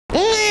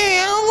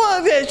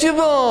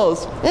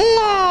vegetables.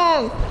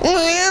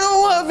 I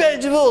don't love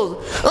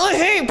vegetables. I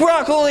hate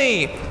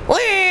broccoli.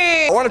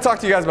 I want to talk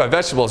to you guys about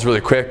vegetables really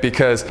quick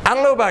because I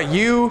don't know about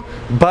you,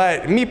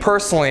 but me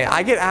personally,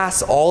 I get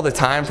asked all the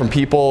time from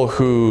people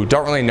who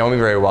don't really know me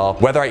very well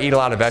whether I eat a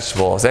lot of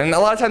vegetables. And a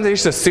lot of times they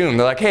just assume,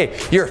 they're like, hey,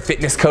 you're a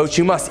fitness coach,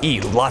 you must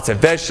eat lots of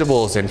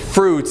vegetables and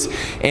fruits,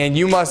 and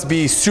you must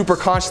be super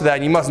conscious of that,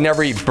 and you must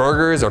never eat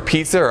burgers or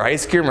pizza or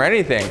ice cream or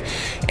anything.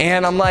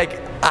 And I'm like,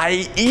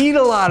 I eat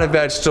a lot of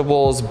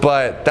vegetables,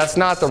 but that's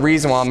not the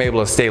reason why I'm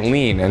able to stay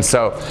lean. And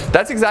so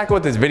that's exactly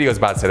what this video is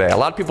about today. A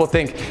lot of people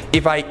think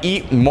if I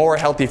eat more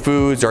healthy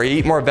foods or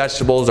eat more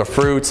vegetables or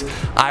fruits,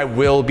 I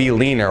will be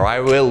leaner, or I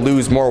will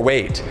lose more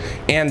weight.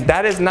 And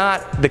that is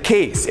not the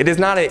case. It is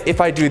not a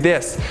if I do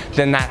this,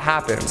 then that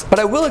happens. But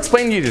I will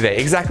explain to you today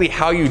exactly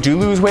how you do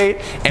lose weight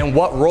and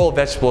what role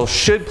vegetables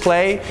should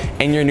play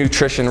in your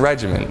nutrition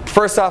regimen.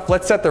 First off,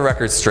 let's set the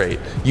record straight.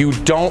 You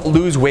don't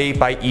lose weight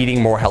by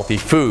eating more healthy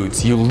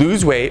foods. You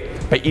lose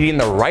weight by eating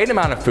the right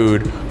amount of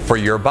food for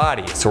your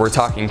body. So we're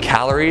talking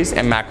calories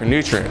and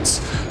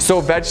macronutrients.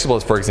 So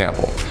vegetables, for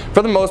example.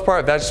 For the most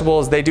part,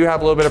 vegetables, they do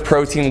have a little bit of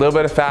protein, a little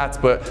bit of fats,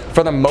 but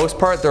for the most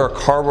part, they're a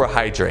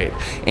carbohydrate.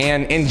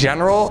 And in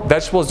general,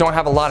 vegetables don't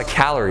have a lot of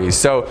calories.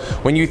 So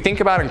when you think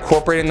about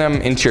incorporating them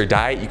into your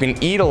diet, you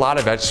can eat a lot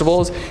of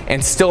vegetables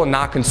and still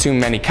not consume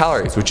many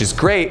calories, which is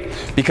great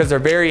because they're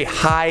very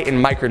high in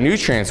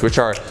micronutrients, which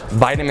are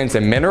vitamins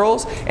and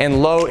minerals,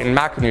 and low in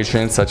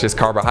macronutrients such as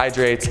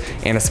carbohydrates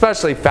and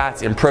especially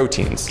fats and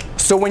proteins.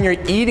 So when you're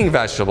eating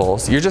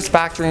vegetables, you're just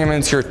factoring them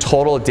into your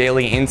total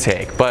daily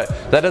intake, but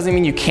that doesn't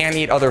mean you can't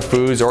eat other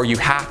foods or you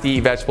have to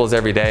eat vegetables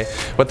every day,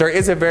 but there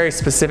is a very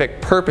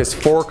specific purpose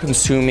for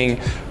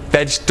consuming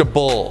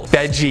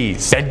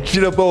veggies.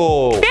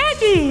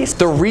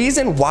 The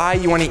reason why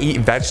you want to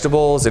eat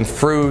vegetables and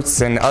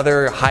fruits and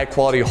other high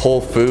quality whole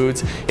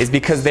foods is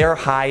because they're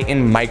high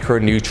in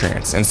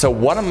micronutrients. And so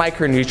what a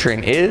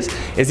micronutrient is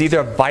either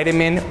a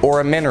vitamin or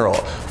a mineral.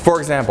 For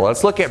example,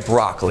 let's look at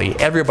broccoli.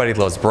 Everybody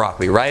loves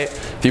broccoli, right?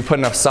 If you put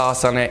enough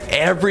sauce on it,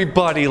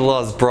 everybody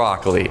loves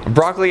broccoli.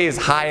 Broccoli is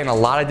high in a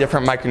lot of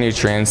different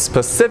micronutrients.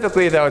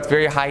 Specifically though, it's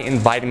very high in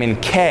vitamin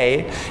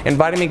K, and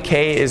vitamin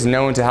K is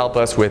known to help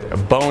us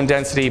with bone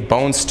density,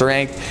 bone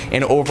strength,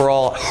 and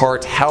overall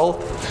heart health.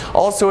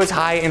 Also, it's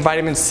high in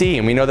vitamin C,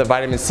 and we know that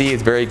vitamin C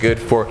is very good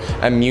for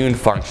immune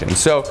function.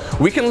 So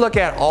we can look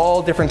at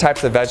all different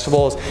types of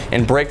vegetables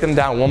and break them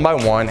down one by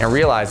one and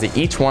realize that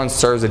each one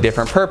serves a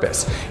different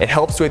purpose. It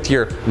helps with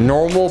your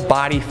normal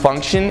body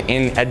function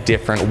in a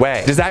different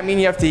way. Does that mean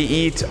you have to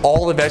eat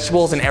all the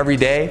vegetables in every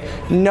day?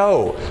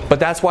 No,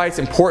 but that's why it's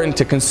important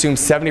to consume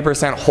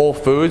 70% whole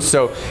foods.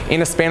 So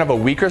in a span of a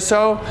week or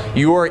so,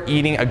 you are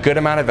eating a good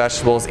amount of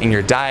vegetables in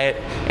your diet,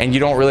 and you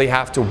don't really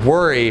have to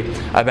worry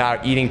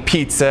about eating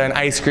pizza and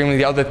ice cream and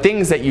the other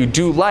things that you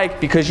do like,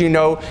 because you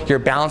know you're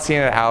balancing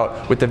it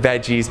out with the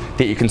veggies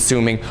that you're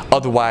consuming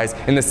otherwise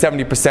in the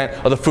 70%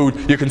 of the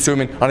food you're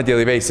consuming on a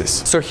daily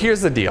basis. So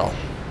here's the deal.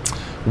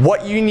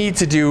 What you need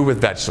to do with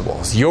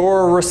vegetables,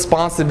 your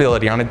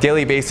responsibility on a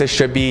daily basis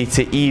should be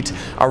to eat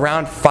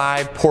around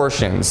 5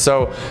 portions.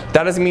 So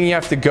that doesn't mean you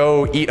have to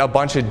go eat a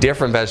bunch of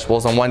different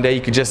vegetables on one day.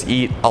 You could just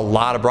eat a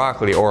lot of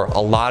broccoli or a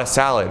lot of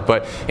salad.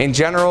 But in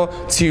general,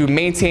 to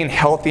maintain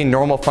healthy,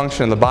 normal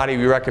function of the body,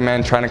 we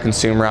recommend trying to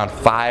consume around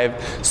 5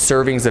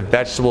 servings of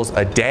vegetables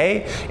a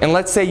day. And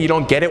let's say you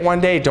don't get it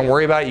one day, don't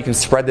worry about it. You can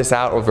spread this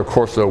out over the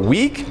course of a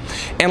week.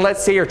 And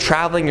let's say you're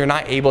traveling, you're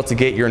not able to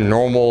get your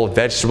normal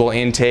vegetable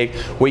intake.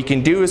 What you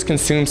can do is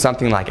consume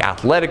something like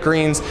athletic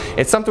greens.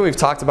 It's something we've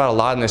talked about a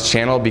lot in this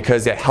channel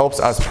because it helps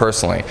us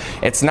personally.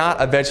 It's not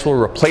a vegetable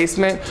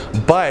replacement,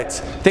 but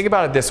think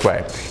about it this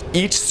way.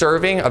 Each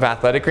serving of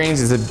athletic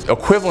greens is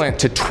equivalent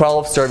to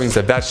 12 servings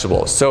of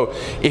vegetables. So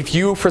if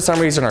you, for some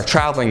reason, are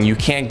traveling, you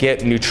can't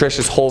get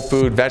nutritious whole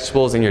food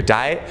vegetables in your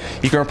diet,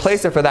 you can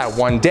replace it for that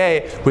one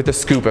day with a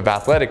scoop of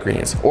athletic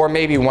greens. Or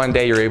maybe one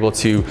day you're able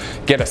to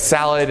get a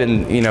salad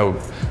and,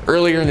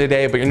 earlier in the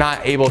day, but you're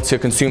not able to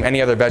consume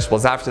any other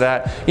vegetables after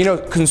that.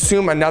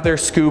 Consume another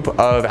scoop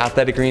of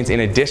athletic greens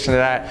in addition to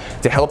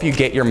that to help you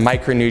get your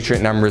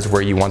micronutrient numbers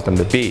where you want them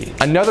to be.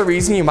 Another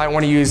reason you might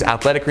want to use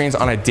athletic greens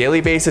on a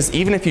daily basis,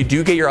 even if you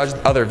do get your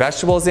other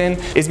vegetables in,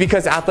 is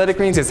because athletic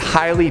greens is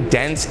highly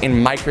dense in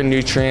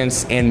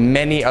micronutrients and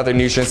many other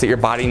nutrients that your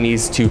body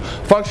needs to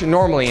function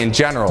normally in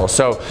general.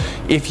 So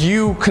if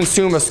you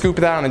consume a scoop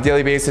of that on a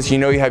daily basis, you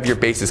know you have your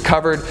bases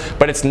covered,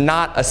 but it's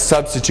not a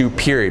substitute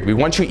period. We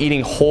want you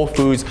eating whole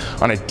foods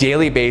on a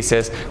daily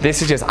basis.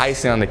 This is just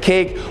icing on the cake.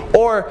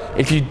 Or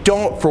if you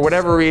don't, for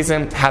whatever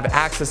reason, have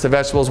access to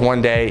vegetables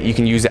one day, you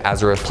can use it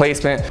as a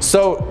replacement.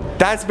 So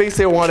that's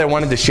basically what I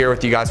wanted to share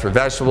with you guys for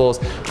vegetables.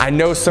 I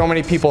know so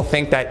many people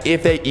think that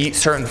if they eat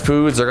certain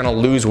foods, they're gonna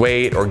lose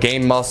weight or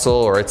gain muscle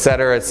or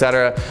etc.,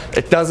 etc.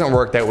 It doesn't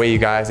work that way, you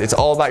guys. It's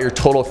all about your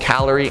total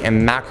calorie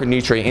and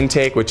macronutrient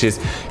intake, which is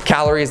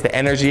calories, the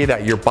energy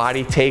that your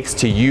body takes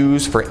to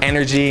use for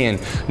energy and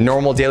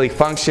normal daily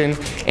function,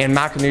 and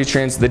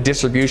macronutrients, the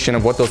distribution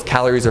of what those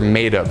calories are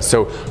made of.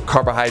 So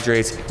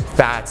carbohydrates,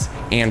 fats,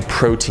 and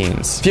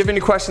proteins. If you have any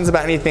questions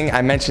about anything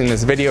I mentioned in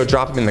this video,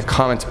 drop them in the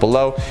comments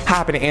below.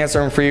 Happy to answer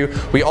them for you.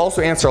 We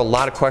also answer a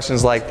lot of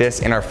questions like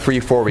this in our free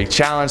 4-week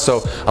challenge,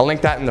 so I'll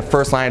link that in the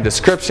first line of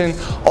description.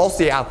 Also,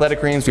 the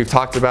athletic greens we've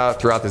talked about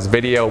throughout this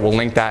video, we'll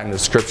link that in the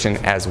description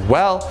as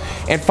well.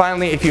 And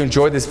finally, if you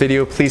enjoyed this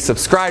video, please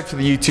subscribe to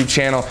the YouTube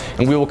channel,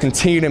 and we will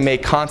continue to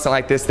make content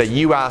like this that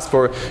you ask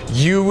for.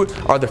 You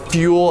are the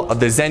fuel of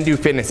the Zendu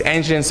Fitness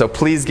engine, so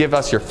please give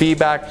us your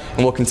feedback, and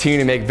we'll continue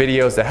to make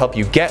videos that help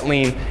you get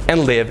lean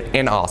and live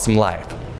an awesome life.